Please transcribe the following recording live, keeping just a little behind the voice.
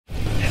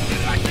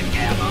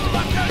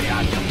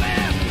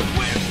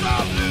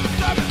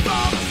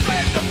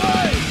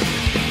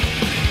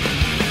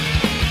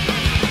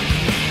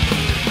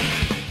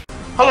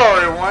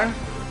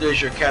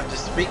is your captain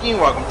speaking.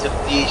 Welcome to the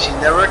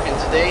DHC Network, and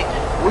today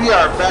we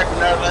are back with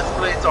another Let's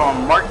Plays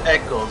on Marked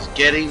Echoes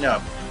Getting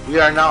Up. We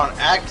are now on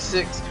Act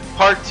 6,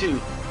 Part 2,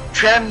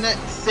 Tramnet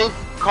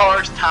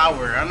Safecars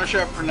Tower. I'm not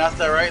sure I pronounced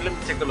that right. Let me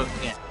take a look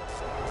again.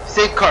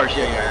 Safecars,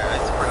 yeah,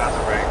 I pronounced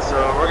it right. So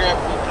we're going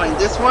to be playing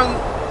this one.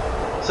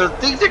 So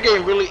things are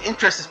getting really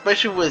interesting,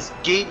 especially with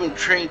Gabe and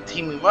Trane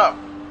teaming up.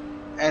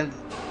 And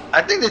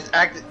I think this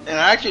act, and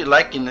I actually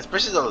liking it,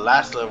 especially the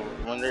last level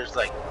when there's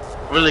like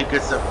really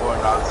good stuff going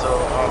on. So,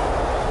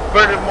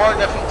 furthermore,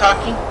 enough of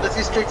talking. Let's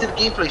get straight to the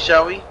gameplay,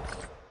 shall we?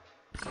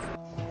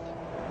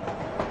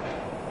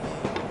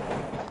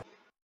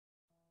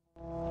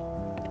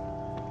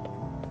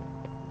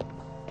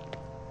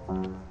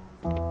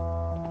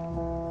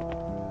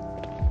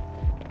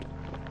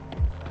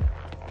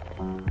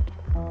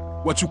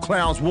 What you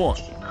clowns want?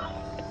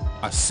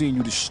 I seen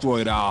you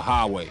destroyed our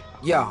highway.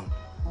 Yo,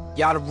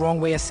 y'all the wrong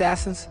way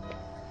assassins?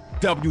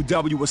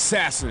 WW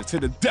assassins to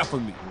the death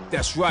of me.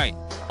 That's right,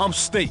 I'm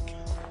Steak.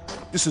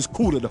 This is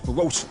Cuda the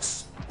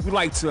Ferocious. We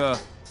like to,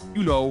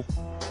 you know,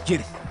 get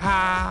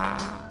high.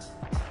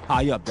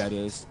 High up, that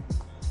is.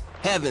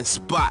 Heaven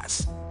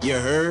spots, you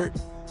heard?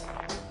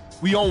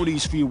 We own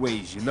these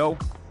freeways, you know?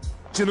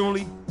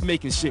 Generally,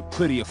 making shit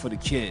prettier for the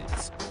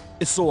kids.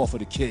 It's all for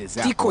the kids,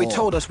 after Decoy all.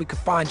 told us we could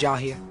find y'all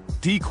here.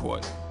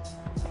 Decoy?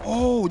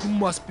 Oh, you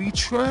must be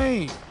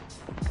Trane.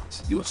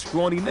 You a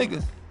scrawny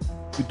nigga.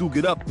 You do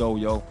get up though,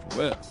 yo, for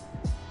real.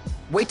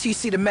 Wait till you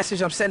see the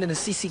message I'm sending to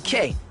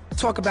CCK.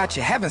 Talk about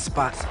your heaven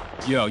spots.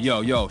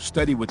 Yo,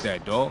 steady with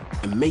that, dawg.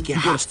 And make it You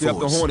hot gotta stay up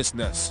for the us. hornet's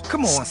nest.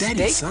 Come on, Steady,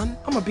 Steak. son.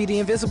 I'm gonna be the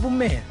invisible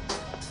man.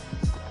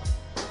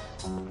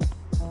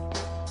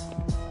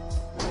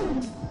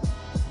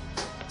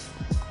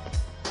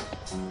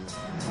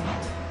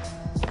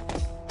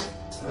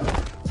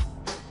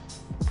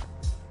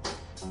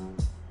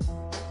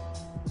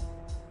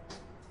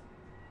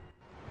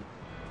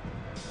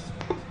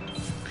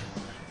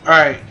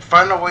 Alright,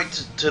 find our way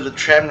to the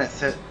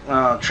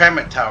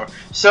Tramnet Tower.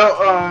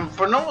 So,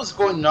 for know what's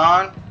going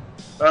on,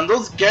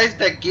 those guys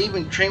that gave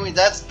and trained me,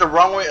 that's the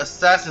wrong way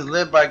assassins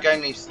led by a guy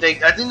named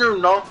Steak. I think they're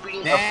known for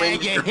being a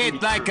famous you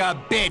hit like a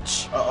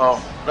bitch.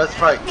 Uh-oh, let's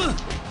fight.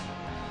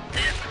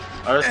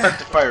 Alright, let's start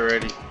the fight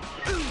already.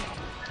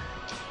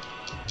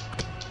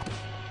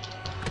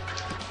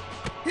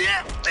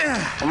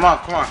 Come on.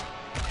 Oh,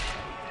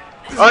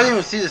 I didn't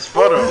even see this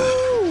photo.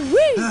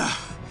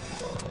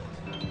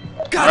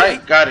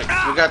 Alright, got it.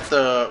 We got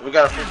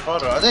a free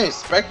photo. I didn't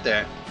expect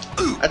that.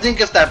 I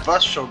think it's that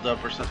bus showed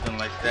up or something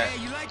like that.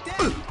 You like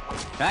that?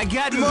 I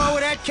got more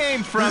where that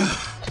came from.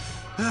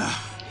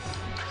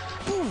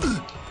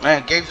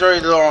 Man, Gabe's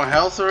already low on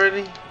health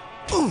already.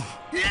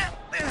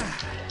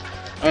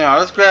 Hang on,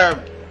 let's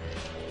grab.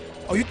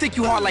 Oh, you think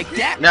you hard like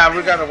that? Nah,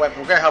 we got a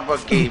weapon. We gotta help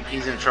out Gabe.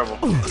 He's in trouble.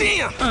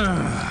 Damn!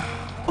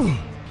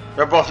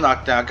 They're both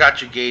knocked down.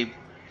 Got you, Gabe.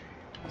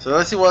 So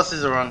let's see what else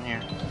is around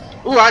here.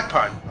 Ooh,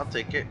 iPod. I'll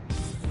take it.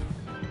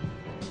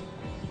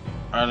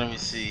 Alright, let me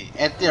see.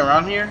 Anything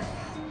around here?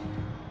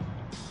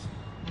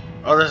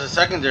 Oh, there's a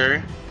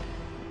secondary.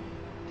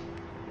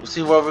 We'll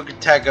see what we can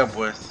tag up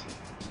with.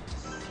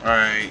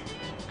 Alright.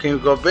 Can we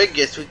go big?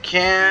 Yes, we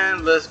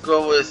can. Let's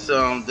go with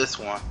this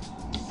one.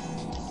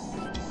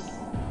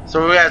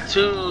 So we got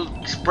 2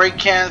 spray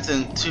cans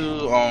and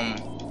 2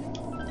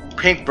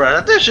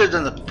 paintbrush. I think I should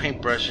have done the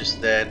paintbrush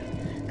instead.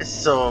 It's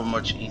so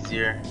much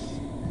easier.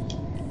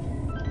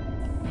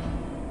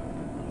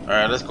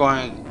 Alright, let's go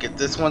ahead and get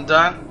this one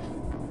done.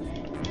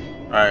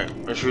 Alright,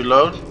 let's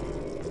reload.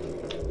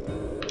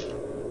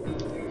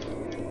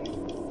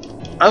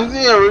 I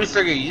think I really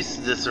started getting used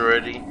to this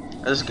already.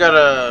 I just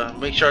gotta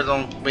make sure I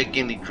don't make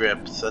any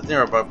drips. I think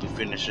we're about to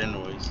finish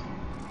anyways.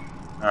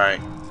 Alright.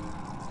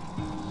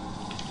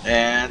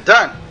 And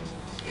done!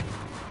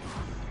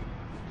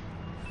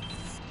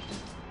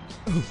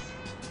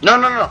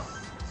 No.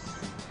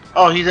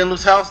 Oh, he didn't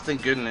lose house?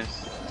 Thank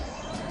goodness.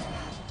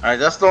 Alright,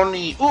 that's the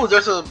only... Ooh,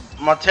 there's a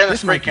Montana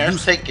spray can.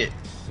 Let's take it.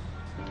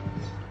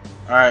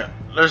 Alright,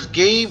 there's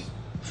Gabe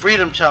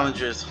Freedom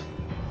Challenges.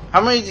 How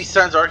many of these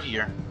signs are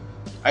here?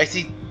 I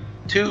see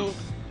 2,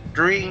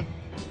 3,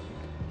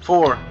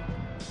 4.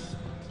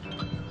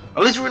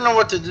 At least we know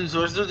what to do, so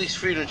let's do these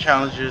Freedom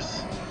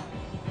Challenges.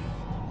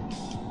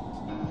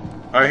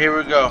 Alright, here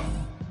we go.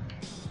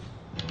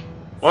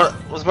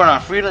 What's going on?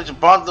 Freedom to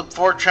bond the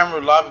 4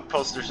 Tramnet lobby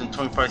posters in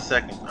 25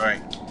 seconds.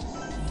 Alright.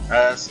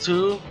 That's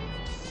 2.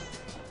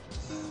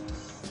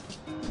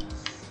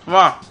 Come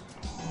on.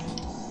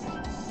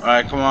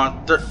 Alright, come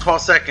on.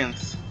 12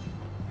 seconds.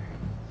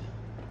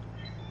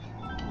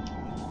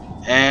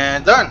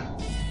 And done.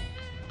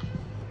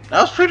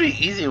 That was pretty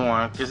easy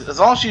one, because as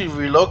long as you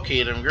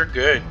relocate them, you're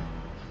good.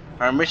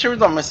 Alright, make sure we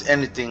don't miss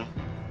anything.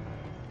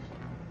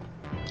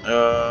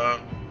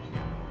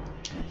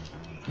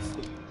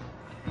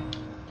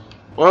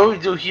 What do we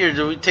do here?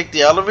 Do we take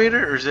the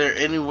elevator, or is there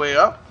any way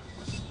up?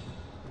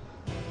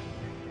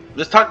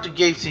 Let's talk to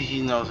Gabe, see if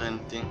he knows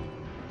anything.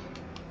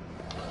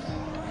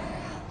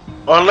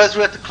 Or unless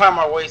we have to climb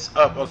our ways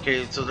up.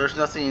 Okay, so there's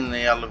nothing in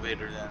the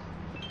elevator then.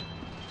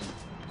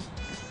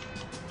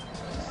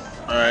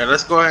 Alright,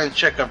 let's go ahead and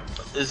check up.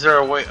 Is there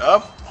a way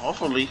up?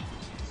 Hopefully.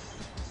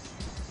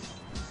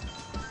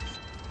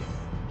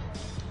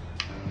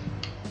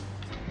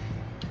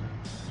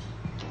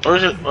 Or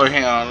is it? Oh,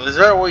 hang on. Is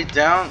there a way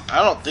down?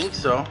 I don't think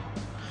so.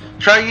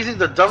 Try using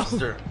the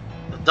dumpster.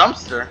 The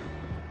dumpster?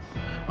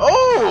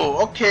 Oh,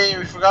 okay.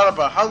 We forgot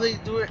about how they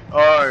do it.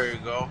 Oh, there you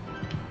go.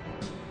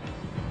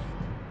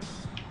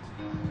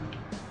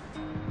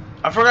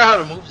 I forgot how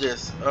to move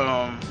this.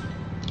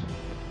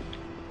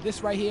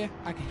 This right here,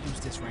 I can use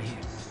this right here.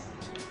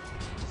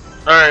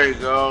 There you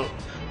go.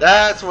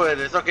 That's what it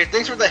is. Okay,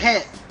 thanks for the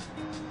hint.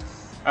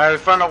 Alright, we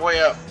found a way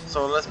up.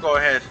 So let's go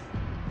ahead.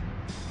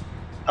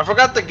 I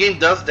forgot the game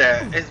does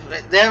that.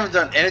 They haven't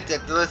done anything.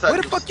 Where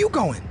the fuck you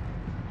going?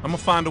 I'm gonna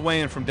find a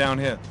way in from down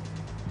here.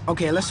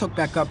 Okay, let's hook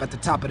back up at the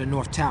top of the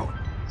North Tower.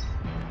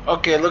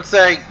 Okay, looks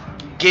like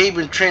Gabe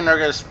and Trane are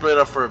gonna split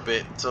up for a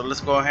bit. So let's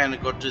go ahead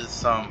and go to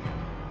this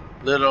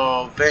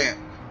little vent.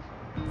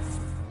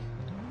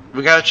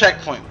 We got a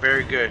checkpoint.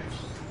 Very good.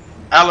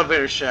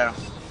 Elevator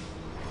shaft.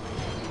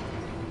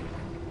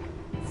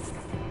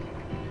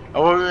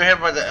 Oh, we were here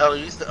by the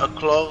elevator.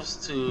 Close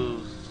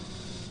to.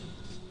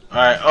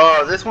 Alright,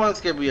 oh, this one's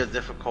gonna be a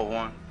difficult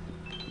one.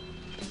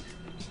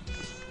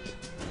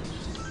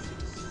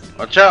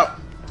 Watch out!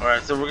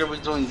 Alright, so we're gonna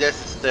be doing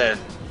this instead.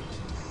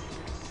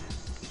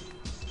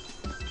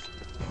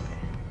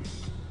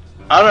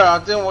 I don't know, I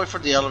didn't wait for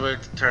the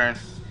elevator to turn.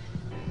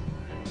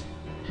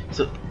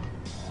 So,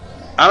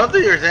 I don't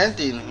think there's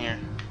anything in here.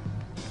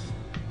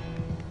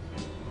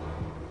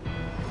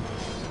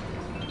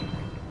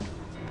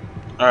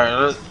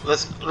 Alright,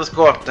 let's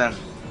go up then.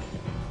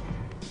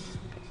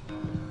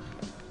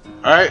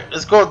 All right,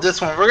 let's go with this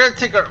one. We're gonna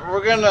take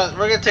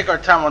our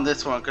time on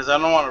this one because I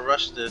don't want to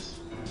rush this.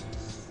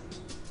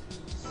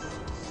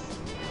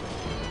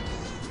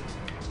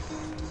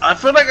 I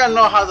feel like I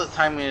know how the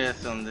timing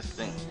is on this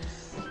thing.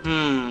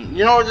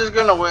 You know, we're just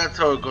gonna wait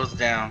until it goes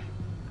down.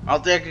 I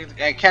don't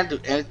think I can't do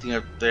anything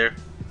up there.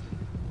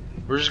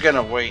 We're just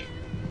gonna wait.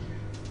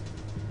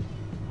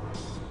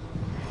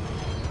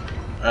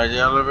 All right, the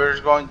elevator's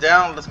going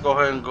down. Let's go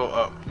ahead and go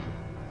up.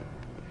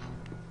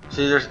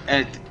 See, there's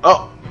anything.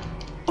 Oh.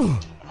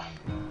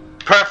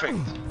 Perfect.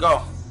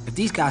 Go. If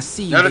these guys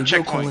see you, they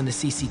will call in the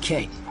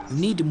CCK. You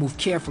need to move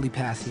carefully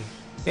past here.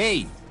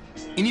 Hey,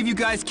 any of you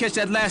guys catch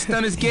that last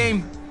Stunners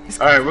game?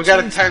 All right, we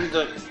gotta time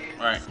the.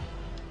 All right.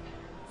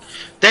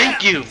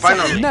 Thank you.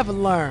 Finally. Never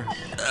learn.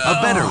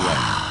 A better way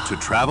to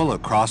travel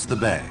across the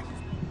bay.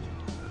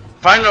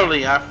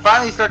 Finally, I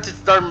finally start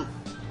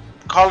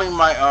calling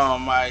my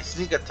my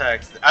sneak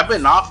attacks. I've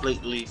been off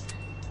lately.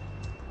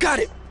 Got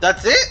it.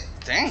 That's it?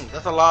 Dang,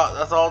 that's a lot.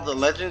 That's all the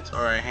legends.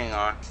 All right, hang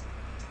on.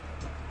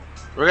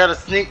 We gotta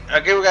sneak.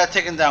 Okay, we gotta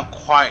take him down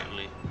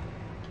quietly.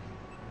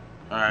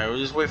 All right, we'll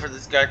just wait for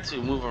this guy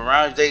to move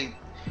around.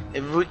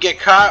 If we get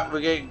caught,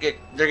 they're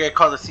gonna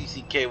call the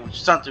CCK, which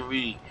is something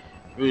we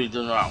really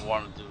do not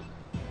want to do.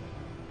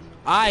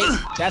 Alright,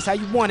 that's how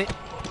you want it.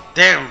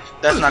 Damn,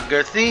 that's not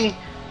good. See,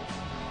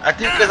 I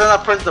think because I'm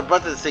not pressing the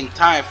button at the same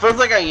time. Feels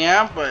like I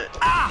am, but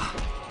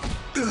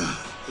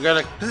we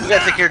gotta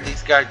take care of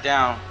these guys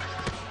down.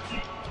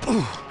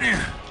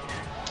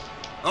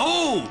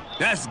 Oh,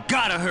 that's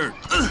gotta hurt.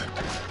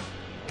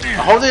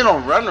 I hope they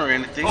don't run or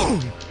anything.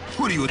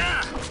 What are you?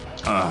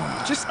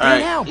 Just stay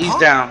down, he's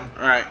punk. down.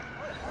 All right.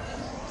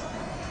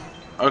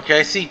 Okay,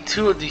 I see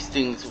two of these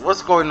things.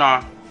 What's going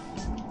on?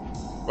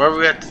 What do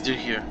we have to do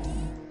here?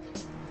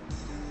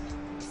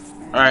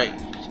 All right.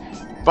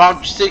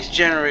 Bomb 6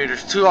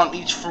 generators, 2 on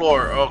each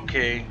floor.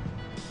 Okay.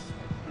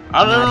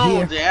 I don't know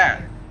where they're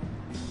at.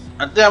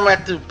 I think I'm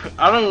at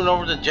I don't even know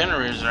where the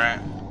generators are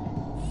at.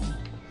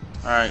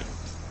 All right.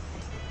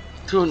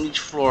 2 on each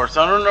floor,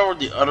 so I don't know where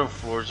the other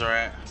floors are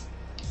at.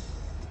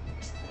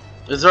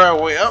 Is there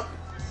a way up?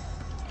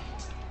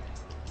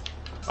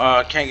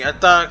 I can't get. I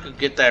thought I could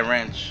get that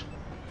wrench.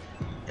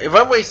 If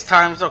I waste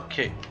time, it's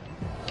okay.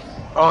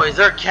 Oh, is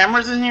there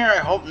cameras in here? I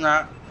hope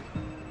not.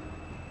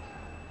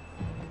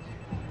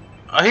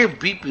 I hear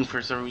beeping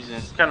for some reason.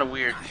 It's kind of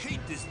weird. I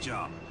hate this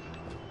job.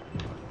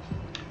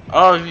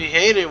 Oh, if you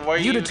hate it, why are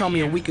you? You'd have told me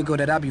a week ago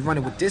that I'd be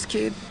running with this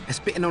kid and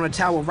spitting on a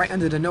tower right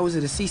under the nose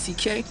of the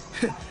CCK.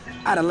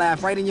 I'd have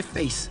laughed right in your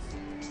face.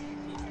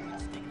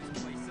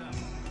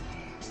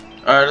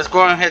 Alright, let's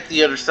go and hit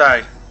the other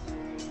side.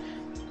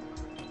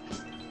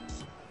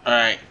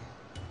 Alright.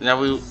 Now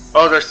we...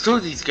 Oh, there's 2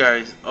 of these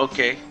guys.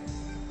 Okay.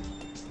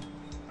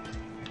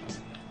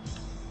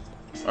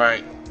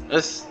 Alright.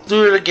 Let's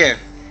do it again.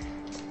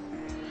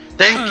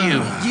 Thank you.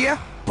 Yeah?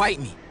 Bite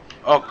me.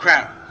 Oh,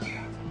 crap.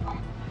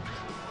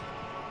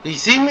 Do you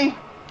see me?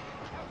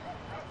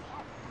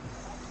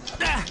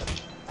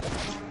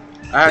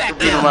 I have to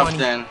beat him up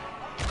then.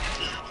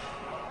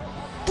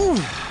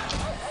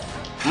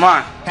 Come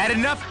on. Had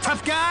enough,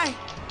 tough guy?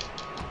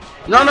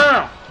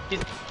 No.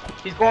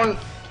 He's going.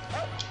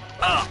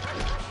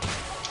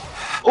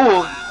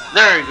 Oh,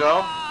 there you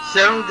go.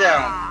 Set him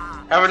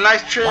down. Have a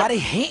nice trip. Why they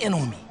hating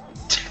on me?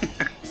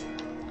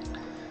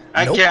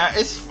 I don't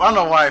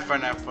know why I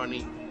find that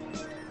funny.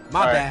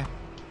 My bad.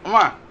 Come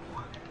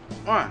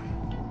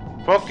on.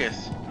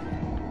 Focus.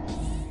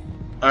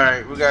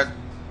 Alright, we got...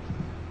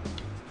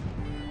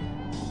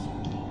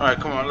 Alright,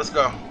 come on, let's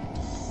go.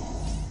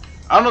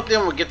 I don't think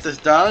I'm gonna get this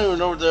done. I don't even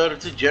know where the other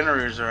 2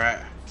 generators are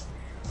at.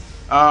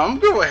 I'm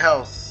good with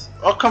health.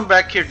 I'll come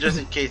back here just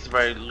in case if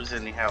I lose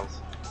any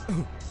health.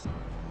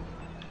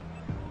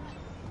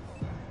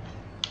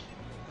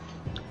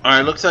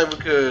 Alright, looks like we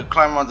could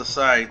climb on the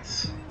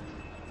sides.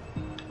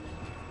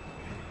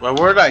 Well,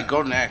 where did I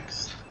go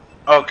next?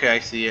 Okay, I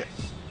see it.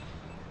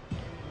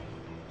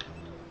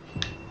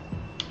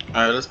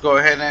 Alright, let's go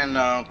ahead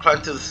and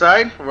climb to the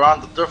side. We're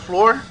on the 3rd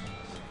floor.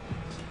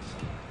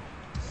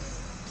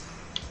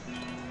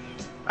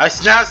 I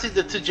now see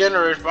the 2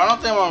 generators, but I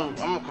don't think I'm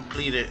gonna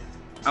complete it.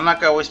 I'm not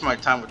gonna waste my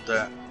time with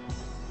that.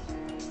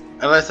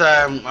 Unless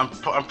I'm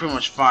pretty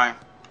much fine.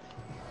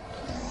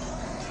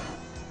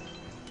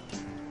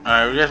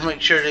 Alright, we just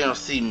make sure they don't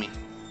see me.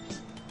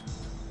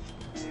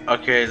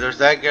 Okay, there's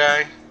that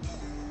guy.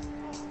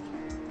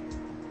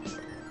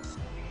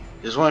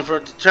 Just waiting for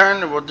it to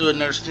turn and we'll do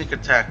another sneak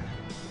attack.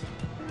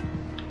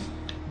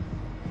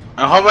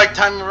 I hope I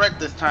time it right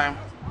this time.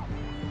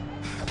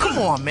 Come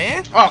on,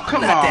 man. Oh,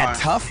 come on. Not that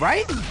tough,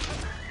 right?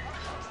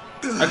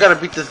 I gotta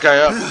beat this guy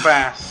up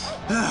fast.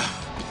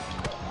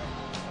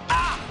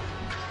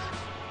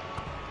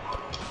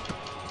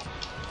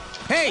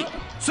 Hey,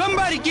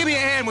 somebody give me a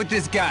hand with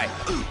this guy.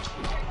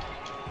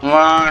 Come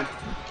on.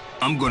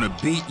 I'm gonna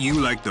beat you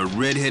like the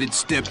red-headed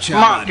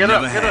stepchild. Come on, get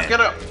up, get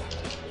up.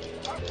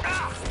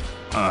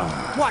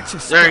 Watch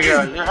yourself. There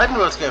you go. I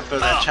knew I was gonna fail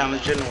that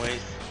challenge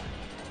anyways.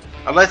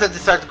 Unless I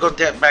decide to go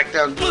back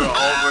down and do it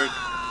all over.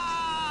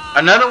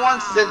 Another one,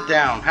 sit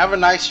down. Have a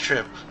nice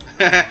trip.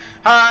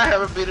 Hi,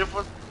 have a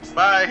beautiful...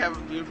 Bye, have a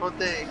beautiful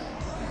day.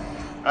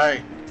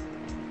 Alright.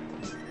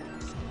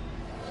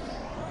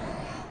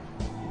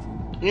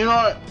 You know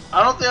what?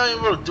 I don't think I'm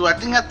able to do it. I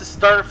think I have to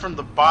start it from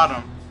the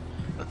bottom.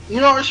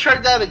 You know, let's try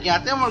that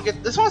again. I think I'm gonna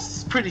get... This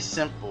one's pretty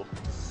simple.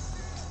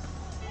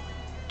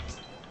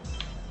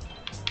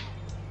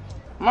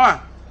 Come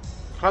on.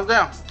 Calm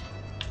down.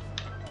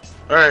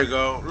 There you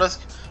go. Let's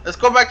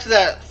go back to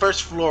that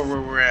 1st floor where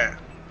we're at.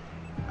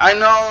 I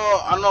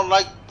know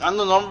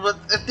normal, but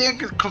I think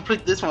I can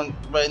complete this one.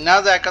 But now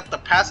that I got the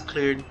pass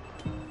cleared,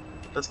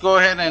 let's go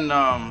ahead and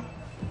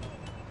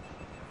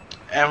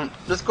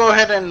let's go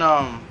ahead and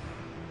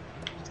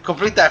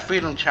complete that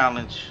freedom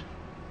challenge.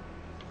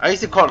 I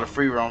used to call it a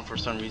free roam for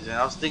some reason.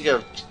 I was thinking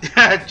of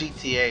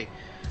GTA.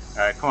 All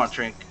right, come on,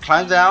 Trane.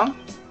 Climb down.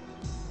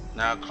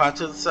 Now climb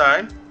to the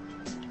side.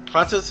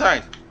 Climb to the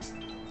side.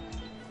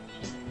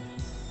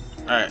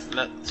 All right,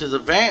 to the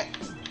vent.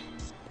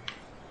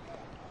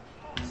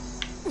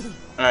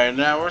 Alright,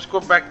 now let's go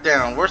back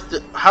down.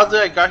 How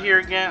did I got here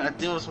again? I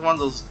think it was one of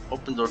those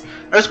open doors.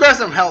 Let's grab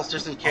some health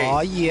just in case.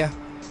 Oh yeah.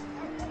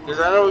 Because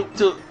I know we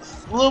took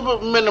a little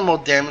bit minimal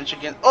damage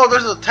again. Oh,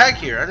 there's a tag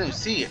here. I didn't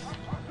see it.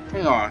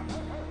 Hang on.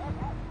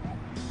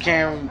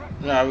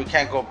 No, we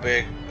can't go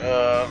big.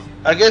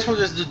 I guess we'll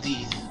just do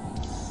these.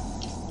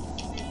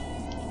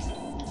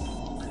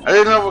 I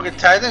didn't know we could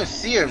tag. I didn't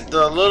see him.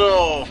 The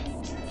little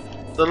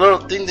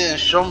thing didn't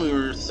show me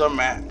where some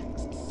at.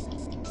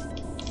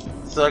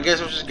 So I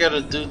guess we just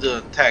gotta do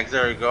the tags.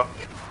 There we go.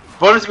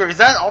 Bonus grade. Is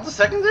that all the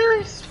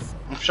secondaries?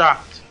 I'm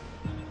shocked.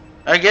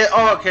 I get.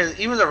 Oh, okay.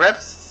 Even the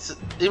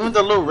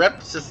little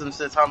rep system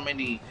says how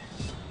many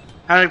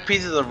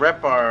pieces of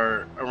rep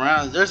are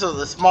around. There's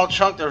a small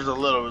chunk. There's a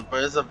little,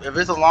 but if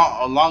it's a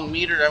long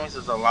meter, that means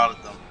there's a lot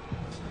of them.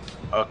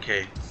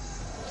 Okay.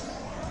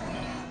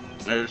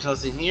 There's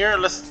nothing here.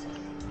 Let's.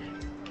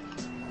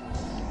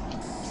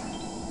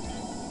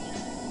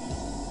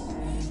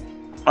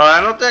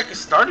 I don't think I can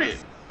start it.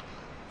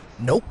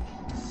 Nope.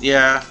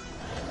 Yeah,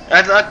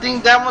 I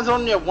think that one's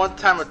only a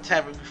one-time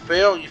attempt. If you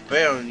fail, you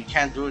fail, and you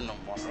can't do it no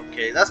more.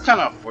 Okay, that's kind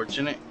of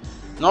unfortunate.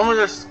 Normally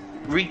there's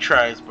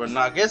retries, but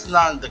I guess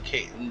not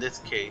in this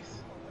case.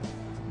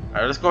 All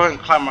right, let's go ahead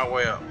and climb my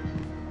way up.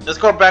 Let's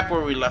go back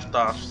where we left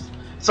off.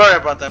 Sorry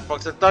about that,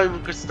 folks. I thought we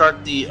could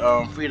start the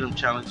freedom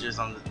challenges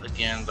on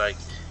again. Like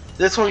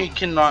this one, you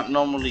cannot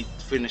normally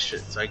finish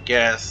it. So I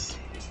guess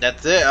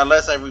that's it,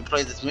 unless I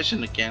replay this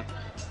mission again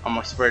on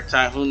my spare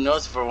time. Who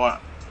knows if I want.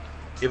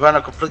 If I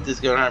don't complete this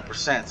game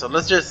 100%, so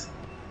let's just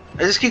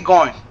keep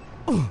going.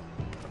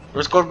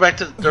 Let's go back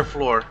to the 3rd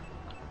floor.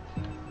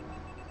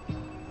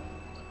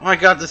 Oh my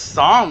god, this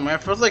song, man,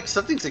 feels like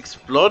something's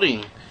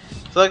exploding.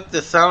 It's like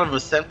the sound of a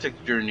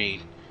septic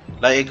grenade.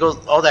 Like it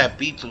goes all that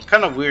beeping.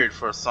 Kind of weird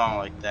for a song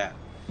like that.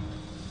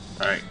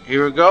 All right,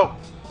 here we go.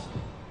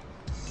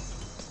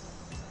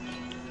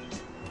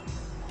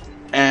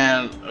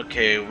 And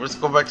okay, let's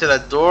go back to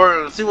that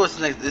door. Let's see what's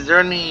next. Is there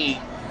any?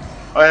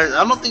 I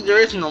don't think there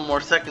is no more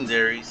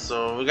secondary,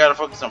 so we gotta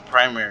focus on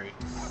primary.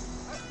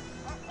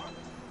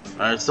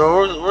 Alright,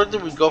 so where do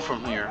we go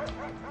from here?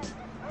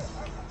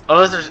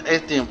 Unless there's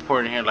anything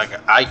important here, like an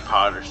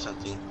iPod or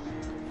something.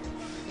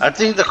 I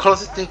think the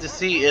closest thing to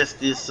see is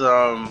this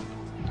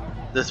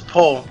this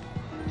pole.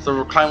 So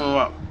we're climbing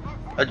up.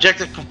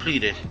 Objective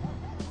completed.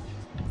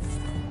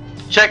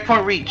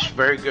 Checkpoint reached.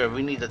 Very good.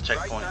 We need a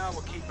checkpoint. Right now,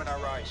 we're keeping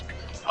our eyes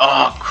peeled.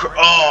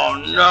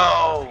 Oh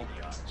no!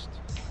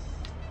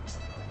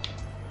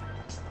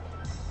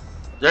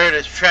 There it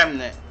is,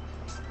 Tramnet.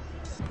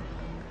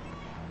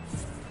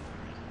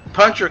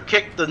 Punch or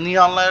kick the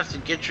neon letters to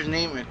get your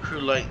name and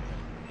crew light.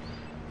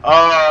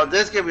 Oh,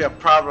 this is gonna be a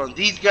problem.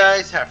 These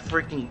guys have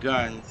freaking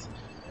guns.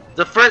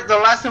 The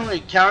last time we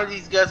encountered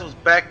these guys was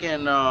back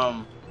in the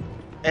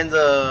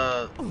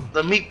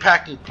meat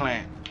packing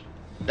plant.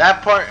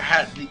 That part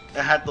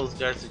had those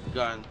guys with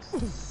guns.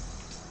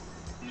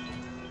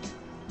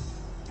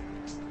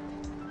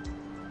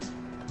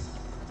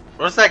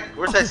 Where's that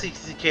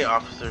CCK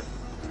officer?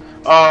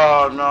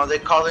 Oh no, they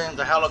called in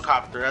the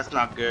helicopter. That's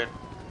not good.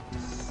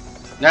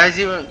 Now this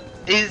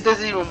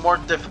is even more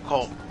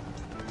difficult.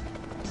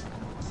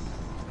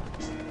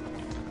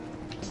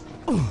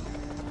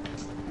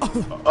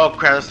 Oh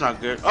crap, that's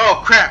not good.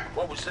 Oh crap!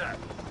 What was that?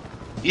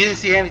 You didn't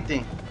see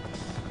anything.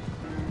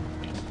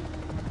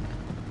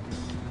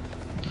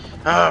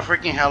 Ah,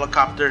 freaking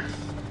helicopter.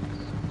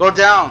 Go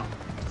down.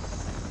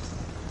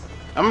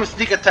 I'm gonna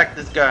sneak attack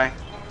this guy.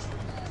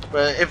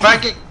 But if I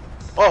get...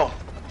 Oh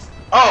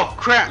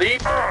crap.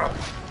 Leave.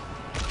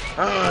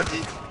 Oh,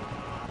 dude.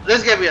 This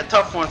is gonna be a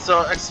tough one,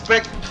 so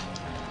expect...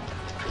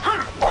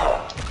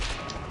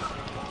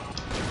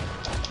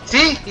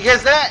 See? You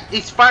guys that?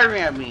 He's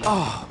firing at me.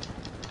 Oh.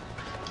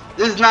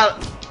 This is not...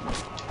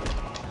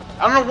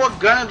 I don't know what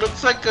gun. It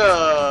looks like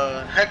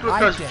a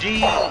Heckler's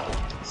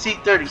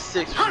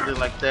GC36 or something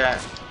like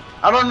that.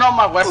 I don't know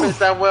my weapons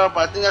that well,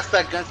 but I think that's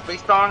that gun's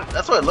based on.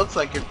 That's what it looks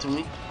like it to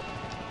me.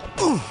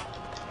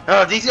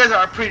 These guys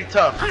are pretty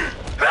tough.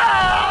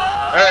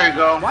 There you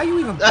go. Why you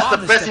even That's the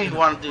bother best thing stepping you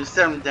want to do.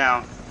 Set them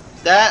down.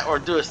 That or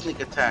do a sneak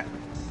attack.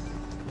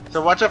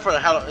 So watch out for the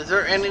hell. Is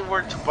there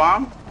anywhere to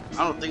bomb?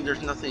 I don't think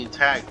there's nothing to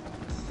tag.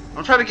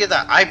 I'm trying to get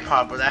that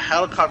iPod, but that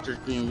helicopter is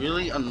being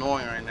really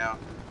annoying right now.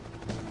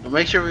 So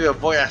make sure we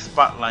avoid that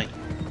spotlight.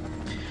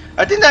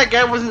 I think that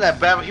guy wasn't that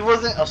bad, but he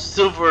wasn't a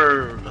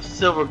silver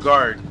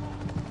guard.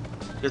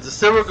 Because the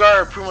silver guard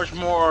are pretty much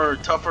more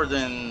tougher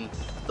than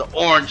the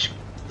orange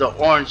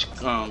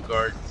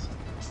guards.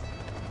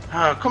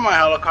 Oh, come on,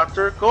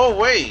 helicopter, go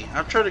away!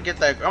 I'm trying to get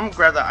that. I'm gonna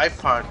grab the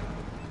iPod.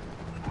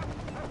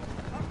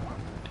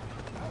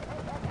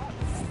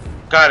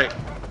 Got it.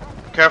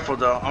 Careful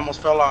though,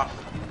 almost fell off.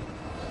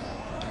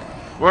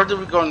 Where do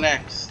we go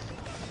next?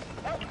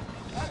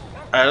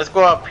 Alright, let's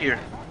go up here.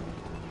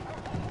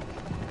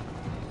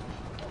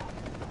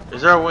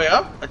 Is there a way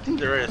up? I think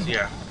there is,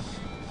 yeah.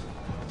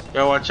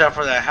 Gotta watch out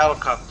for that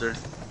helicopter.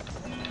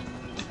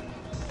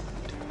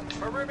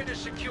 Perimeter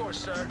secure,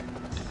 sir.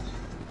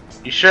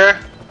 You sure?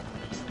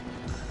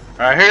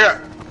 Alright,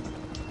 here.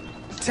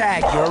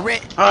 Tag, you're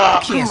it. Oh,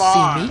 You can't come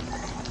on. see me.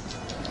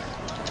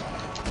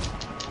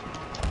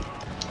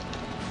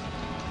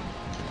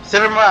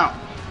 Send him out.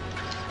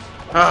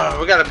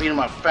 We gotta beat him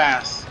up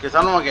fast, because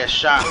I don't want to get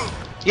shot.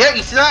 Yeah,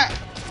 you see that?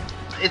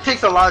 It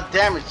takes a lot of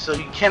damage, so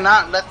you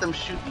cannot let them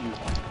shoot you.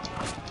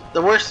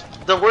 The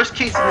worst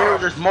case scenario,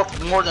 there's more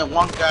than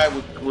one guy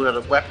with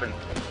a weapon.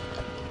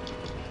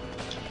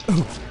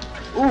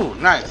 Ooh,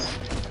 nice.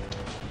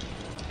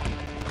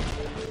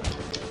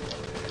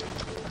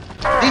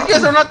 These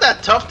guys are not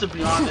that tough, to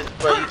be honest,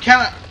 but you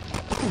cannot...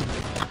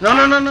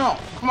 No.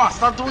 Come on,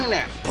 stop doing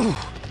that.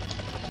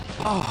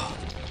 Oh.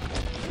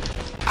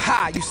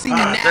 Aha, you see me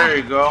now? There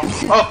you go.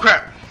 Oh,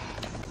 crap.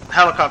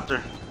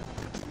 Helicopter.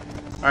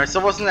 Alright, so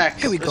what's next?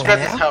 Here we Let's go grab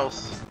now. this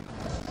house.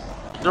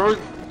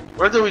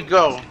 Where do we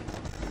go?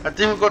 I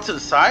think we go to the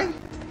side?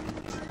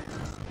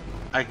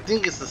 I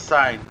think it's the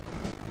side.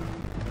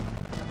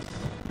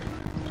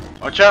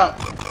 Watch out.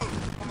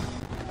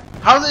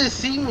 How did it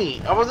see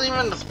me? I wasn't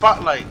even in the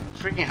spotlight.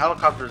 Freaking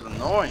helicopter is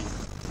annoying.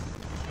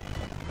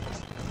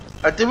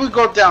 I think we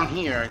go down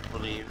here, I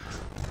believe.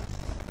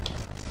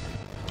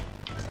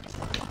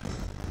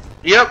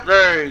 Yep,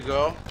 there you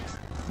go.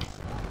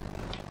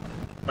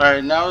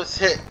 Alright, now let's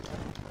hit.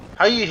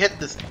 How you hit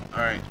this?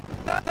 Alright.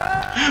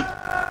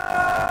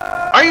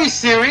 Are you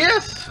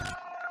serious?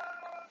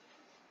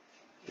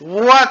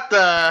 What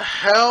the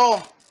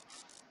hell?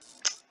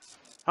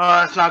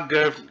 Oh, that's not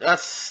good.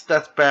 That's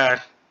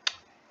bad.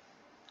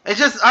 It's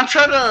just, I'm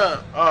trying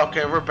to... Oh,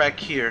 okay, we're back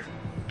here.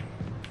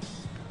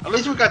 At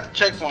least we got the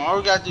checkpoint. All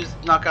we gotta do is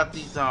knock out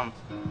these, What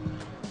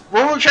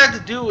we're trying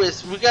to do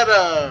is, we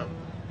gotta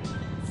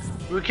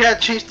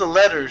change the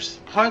letters.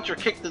 Punch or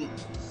kick the...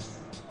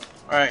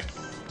 Alright.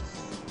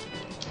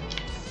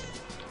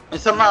 And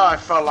somehow I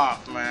fell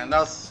off, man.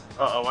 That's...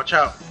 Uh-oh, watch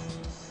out.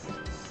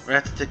 We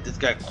have to take this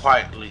guy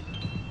quietly.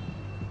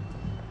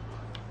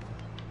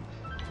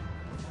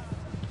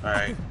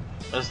 Alright.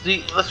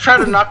 Let's try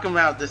to knock him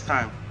out this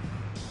time.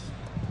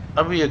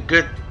 That'll be a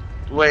good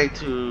way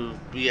to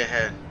be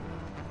ahead.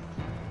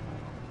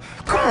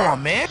 Come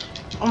on, man.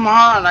 Come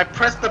on, I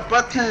pressed the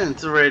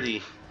buttons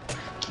already.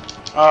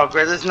 Oh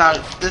great, this is not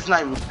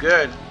even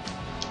good.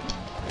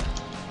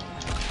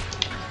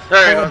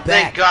 There you go.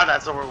 Thank God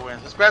that's over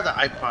with. Let's grab the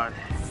iPod.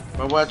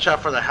 But watch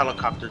out for the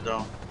helicopter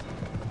though.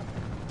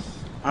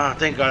 Oh,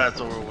 thank God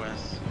that's over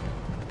with.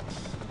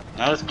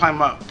 Now let's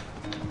climb up.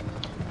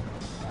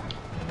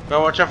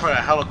 Gotta watch out for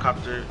that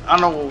helicopter. I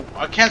don't know.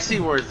 I can't see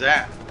where it's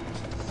at.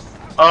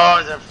 Oh,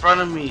 it's in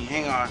front of me.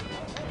 Hang on.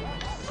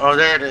 Oh,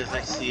 there it is.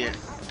 I see it.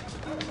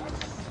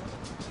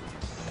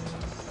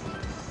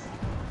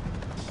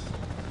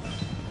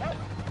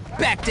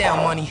 Back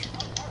down, money.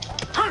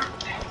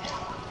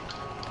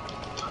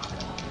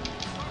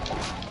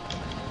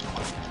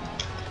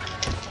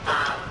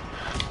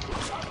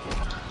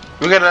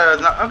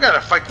 I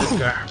gotta fight this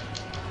guy.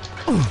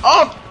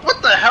 Oh,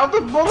 what the hell?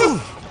 The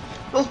bullets?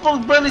 Those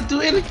bullets barely do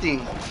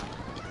anything.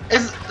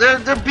 They're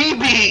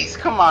BBs.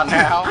 Come on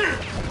now.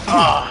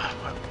 Oh,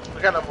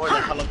 I gotta avoid the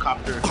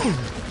helicopter.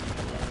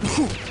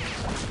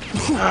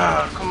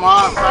 Come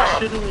on, stop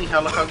shooting me,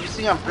 helicopter. You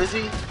see I'm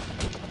busy?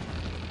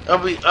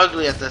 I'll be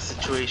ugly at that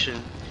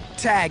situation.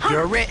 Tag,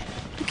 you're it.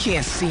 You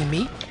can't see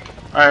me.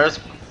 Alright,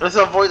 let's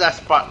avoid that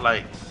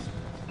spotlight.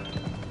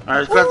 Alright,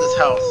 let's grab this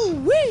house.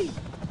 Wee.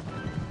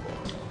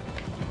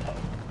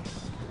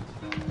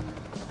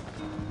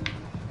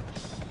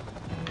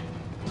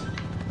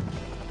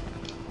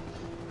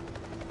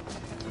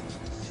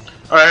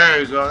 Alright, there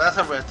we go. That's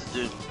what we have to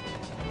do.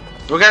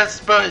 We gotta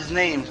spell his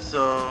name,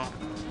 so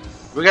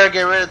we gotta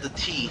get rid of the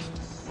T.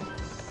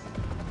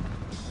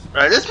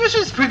 Alright, this mission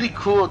is pretty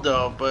cool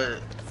though, but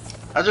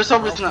I just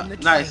hope it's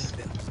not nice.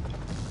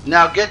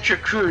 Now get your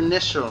crew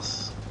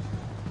initials.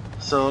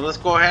 So let's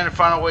go ahead and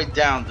find a way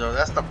down though.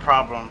 That's the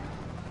problem.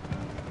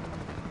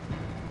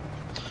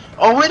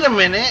 Oh, wait a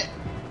minute.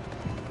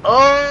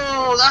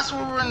 Oh, that's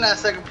where we're in that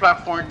second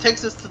platform. It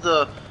takes us to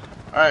the.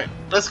 Alright,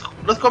 let's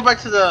go back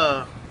to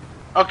the.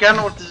 Okay, I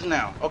know what to do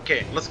now.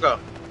 Okay, let's go.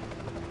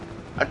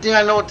 I think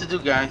I know what to do,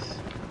 guys.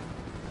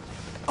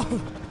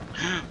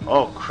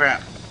 Oh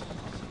crap.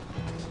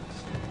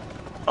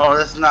 Oh,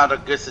 that's not a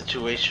good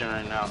situation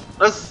right now.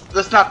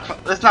 Let's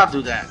not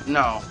do that.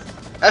 No,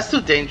 that's too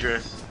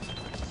dangerous.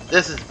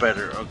 This is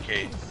better.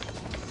 Okay.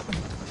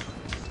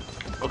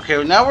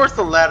 Okay, now where's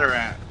the ladder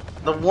at?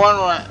 The one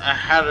where I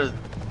had a.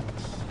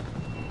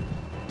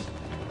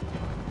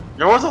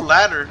 There was a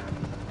ladder.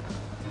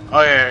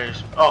 Oh yeah.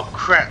 Oh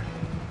crap.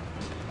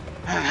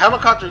 Man,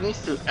 helicopter needs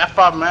to F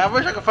up, man. I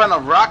wish I could find a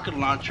rocket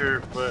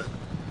launcher, but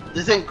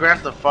this ain't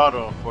Grand Theft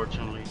Auto,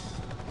 unfortunately.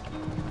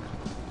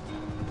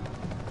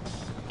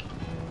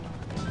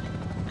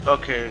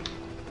 Okay,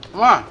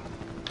 come on,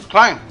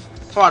 climb.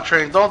 Come on,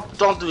 Trane.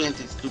 Don't do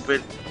anything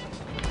stupid.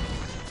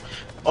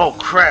 Oh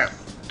crap!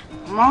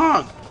 Come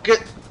on,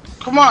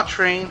 come on,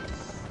 Trane.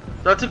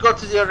 Do I have to go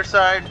to the other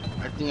side?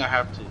 I think I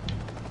have to.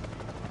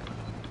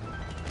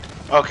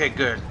 Okay,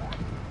 good.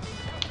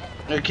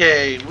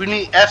 Okay, we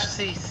need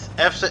FC.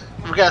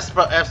 We gotta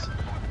spell F.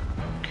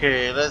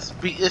 Okay, let's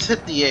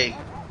hit the A.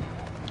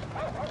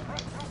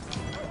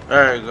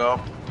 There we go.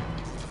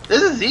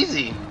 This is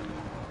easy.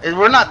 And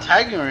we're not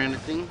tagging or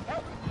anything.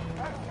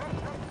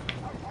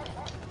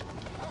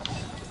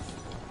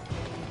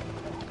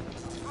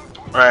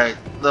 Alright,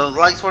 the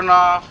lights went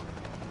off.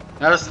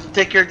 Now let's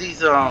take care of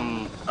these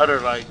other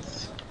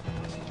lights.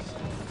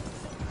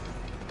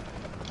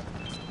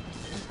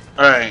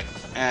 Alright,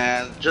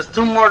 and just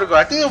 2 more to go.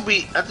 I think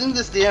this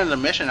is the end of the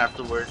mission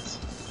afterwards.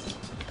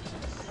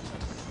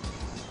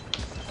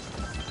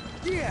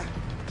 Yeah.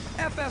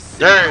 FSC.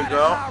 There you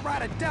go.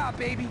 Ride or die,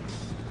 baby.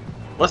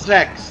 What's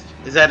next?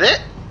 Is that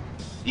it?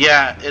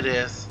 Yeah, it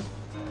is.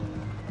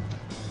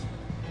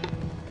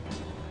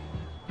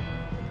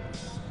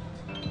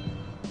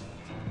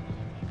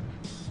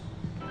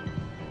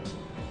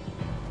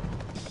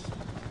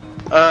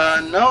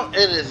 No,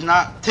 it is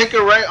not. Take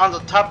a right on the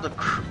top of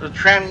the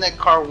Tramnet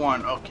car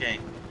 1. Okay.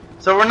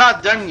 So we're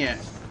not done yet.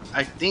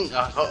 I think,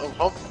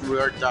 hopefully we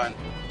are done.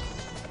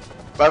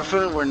 But I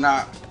feel we're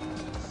not.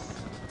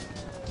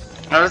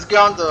 Now let's get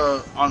on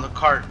the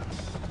cart.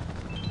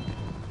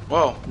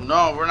 Whoa,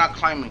 no, we're not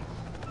climbing.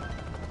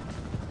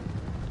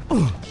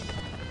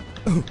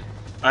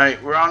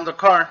 Alright, we're on the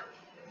car.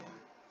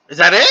 Is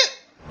that it?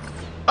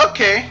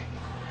 Okay.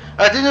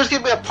 I think there's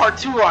gonna be a part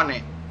 2 on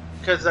it.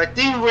 Because I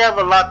think we have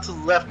a lot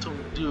left to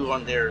do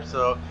on there.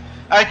 So,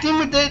 I think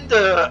we did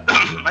the,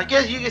 I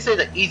guess you can say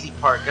the easy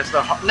part. Because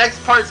the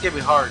next part is gonna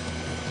be hard.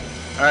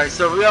 Alright,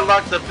 so we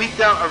unlocked the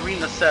Beatdown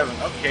Arena 7.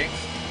 Okay.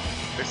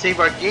 Let's save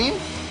our game.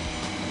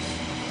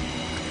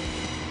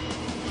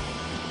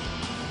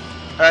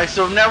 Alright,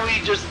 so now we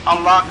just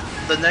unlock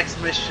the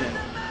next mission.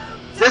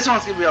 This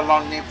one's gonna be a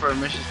long name for a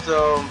mission,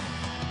 so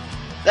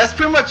that's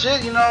pretty much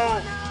it, you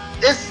know.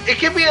 It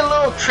can be a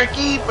little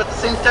tricky, but at the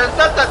same time, it's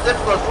not that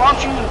difficult. As long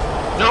as you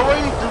know what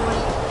you're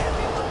doing,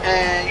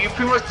 and you're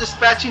pretty much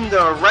dispatching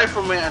the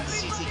rifleman at the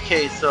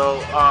CCK,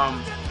 so,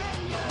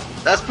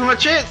 that's pretty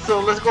much it. So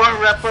let's go ahead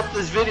and wrap up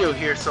this video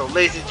here. So,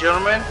 ladies and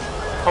gentlemen,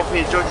 hope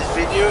you enjoyed this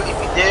video. If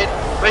you did,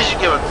 make sure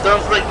you give a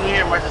thumbs like, new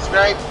here, and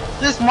subscribe.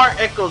 This is Mark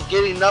Ecko's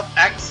Getting Up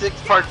Act 6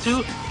 Part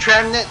 2,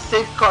 Tramnet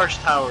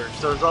Safecars Tower.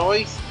 So as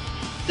always,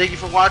 thank you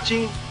for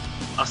watching.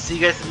 I'll see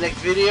you guys in the next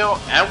video,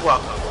 and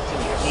welcome to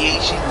the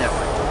DHC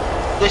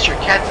Network. This is your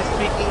captain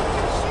speaking,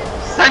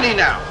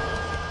 signing out.